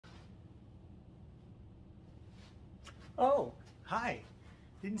Oh, hi.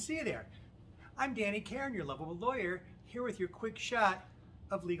 Didn't see you there. I'm Danny Karon, your lovable lawyer, here with your quick shot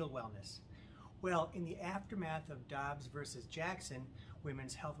of legal wellness. Well, in the aftermath of Dobbs versus Jackson,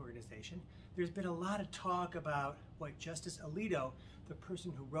 Women's Health Organization, there's been a lot of talk about what Justice Alito, the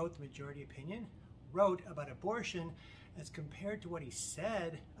person who wrote the majority opinion, wrote about abortion as compared to what he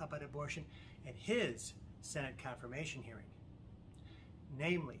said about abortion at his Senate confirmation hearing.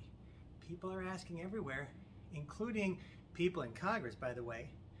 Namely, people are asking everywhere, including people in Congress, by the way,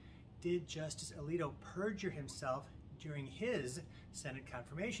 did Justice Alito perjure himself during his Senate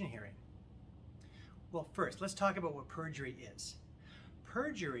confirmation hearing? Well, first, let's talk about what perjury is.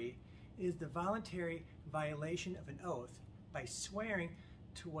 Perjury is the voluntary violation of an oath by swearing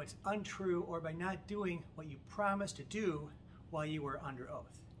to what's untrue or by not doing what you promised to do while you were under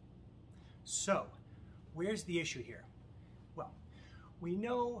oath. So, where's the issue here? Well, we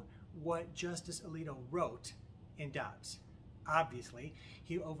know what Justice Alito wrote in Dobbs. Obviously,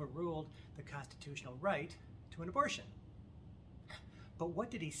 he overruled the constitutional right to an abortion. But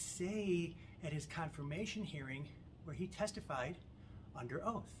what did he say at his confirmation hearing where he testified under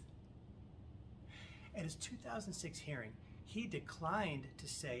oath? At his 2006 hearing, he declined to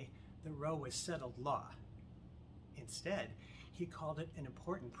say that Roe was settled law. Instead, he called it an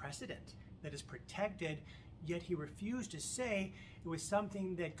important precedent that is protected, yet he refused to say it was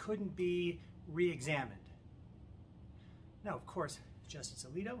something that couldn't be re-examined. Now, of course, Justice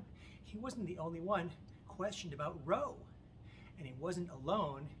Alito, he wasn't the only one questioned about Roe, and he wasn't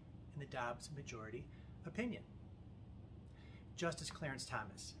alone in the Dobbs majority opinion. Justice Clarence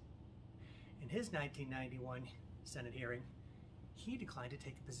Thomas, in his 1991 Senate hearing, he declined to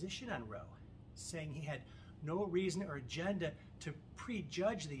take a position on Roe, saying he had no reason or agenda to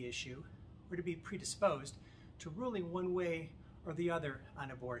prejudge the issue or to be predisposed to ruling one way or the other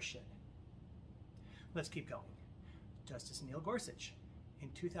on abortion. Let's keep going. Justice Neil Gorsuch, in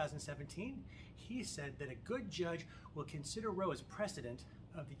 2017, he said that a good judge will consider Roe as precedent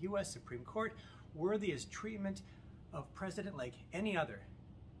of the U.S. Supreme Court, worthy as treatment of precedent like any other,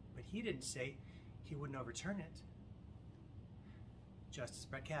 but he didn't say he wouldn't overturn it. Justice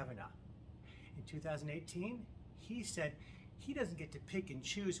Brett Kavanaugh, in 2018, he said he doesn't get to pick and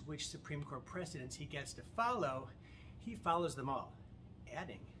choose which Supreme Court precedents he gets to follow, he follows them all,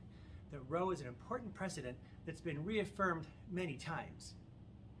 adding that Roe is an important precedent that's been reaffirmed many times.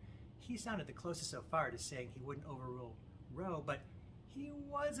 He sounded the closest so far to saying he wouldn't overrule Roe, but he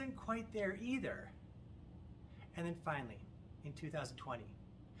wasn't quite there either. And then finally, in 2020,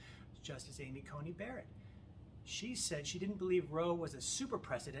 Justice Amy Coney Barrett, she said she didn't believe Roe was a super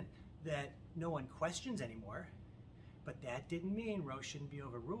precedent that no one questions anymore, but that didn't mean Roe shouldn't be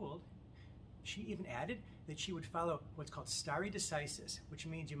overruled. She even added that she would follow what's called stare decisis, which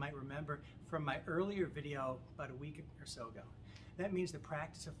means, you might remember from my earlier video about a week or so ago. That means the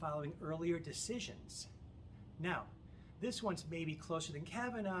practice of following earlier decisions. Now, this one's maybe closer than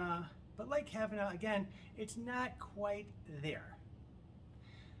Kavanaugh, but like Kavanaugh, again, it's not quite there.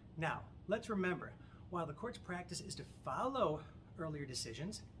 Now, let's remember, while the court's practice is to follow earlier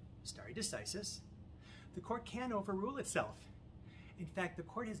decisions, stare decisis, the court can overrule itself. In fact, the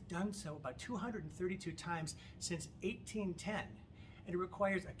court has done so about 232 times since 1810, and it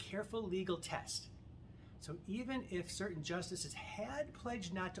requires a careful legal test. So even if certain justices had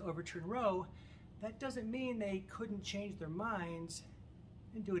pledged not to overturn Roe, that doesn't mean they couldn't change their minds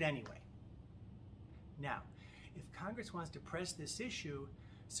and do it anyway. Now, if Congress wants to press this issue,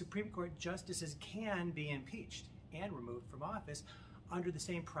 Supreme Court justices can be impeached and removed from office under the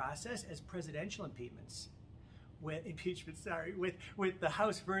same process as presidential impeachments. With the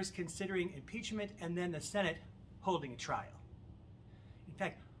House first considering impeachment and then the Senate holding a trial. In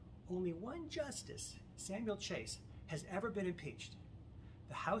fact, only one justice, Samuel Chase, has ever been impeached.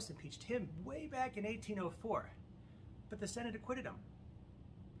 The House impeached him way back in 1804, but the Senate acquitted him.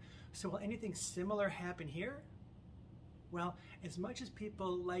 So will anything similar happen here? Well, as much as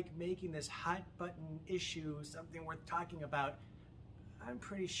people like making this hot button issue something worth talking about, I'm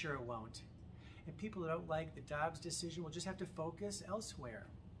pretty sure it won't. And people who don't like the Dobbs decision will just have to focus elsewhere.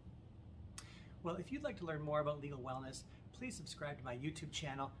 Well, if you'd like to learn more about legal wellness, please subscribe to my YouTube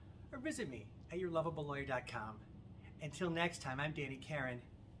channel or visit me at yourlovablelawyer.com. Until next time, I'm Danny Karon,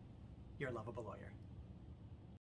 your lovable lawyer.